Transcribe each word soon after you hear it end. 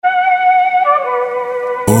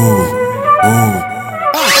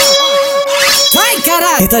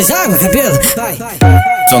Então joga, cabelo, vai.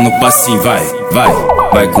 Só no passinho,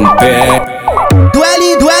 vai com o pé.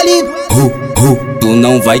 Duelinho, Tu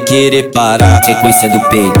não vai querer parar. Sequência do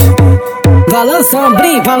peito.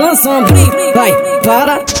 Balança ombrinho, vai,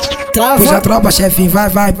 para, trava. puxa a tropa, chefinho, vai.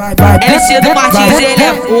 MC do Martins, ele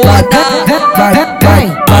é foda.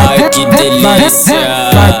 Vai. Ai, que delícia.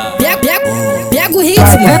 Pega o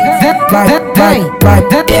ritmo. Vai.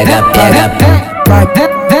 Pega.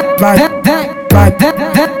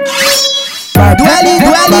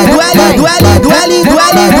 Duelinho.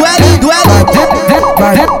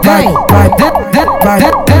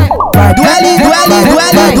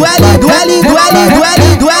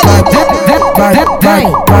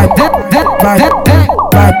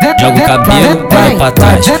 Joga o cabelo, olha pra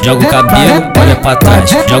trás. Joga o cabelo, olha pra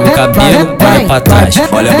trás. Joga o cabelo, olha pra trás.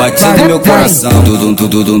 Olha a batida do meu coração.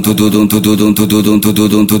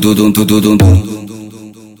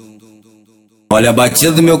 Olha a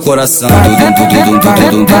batida do meu coração.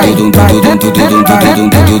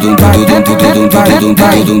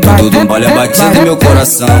 Olha a batida do meu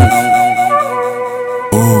coração.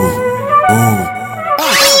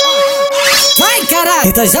 Vai, caralho.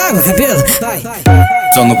 Então joga, cabelo, vai.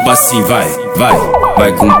 Só no passinho,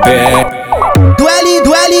 vai com o pé.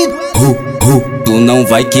 Duelinho. Tu não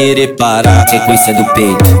vai querer parar. Sequência do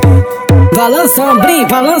peito. Balança ombrinho,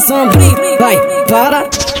 vai, para,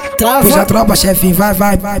 trava. puxa a tropa, chefinho, vai.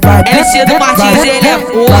 MC do Martins, ele é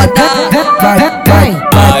foda.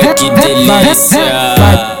 Ai, que delícia.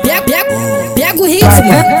 Pega o ritmo.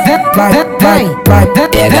 Vai.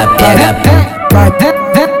 Pega.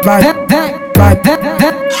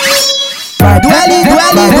 Duelinho.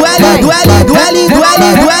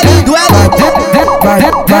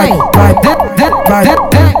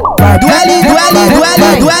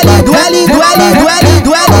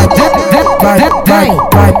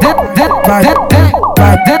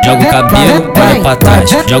 Joga o cabelo, olha pra trás.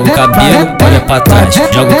 Joga o cabelo, olha pra trás.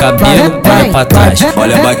 Joga o cabelo, olha pra trás.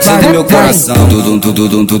 Olha a batida do meu coração.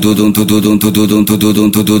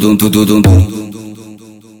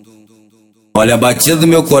 Olha a batida do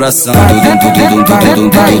meu coração.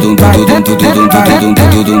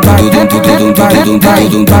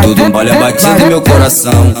 Olha a batida do meu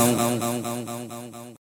coração.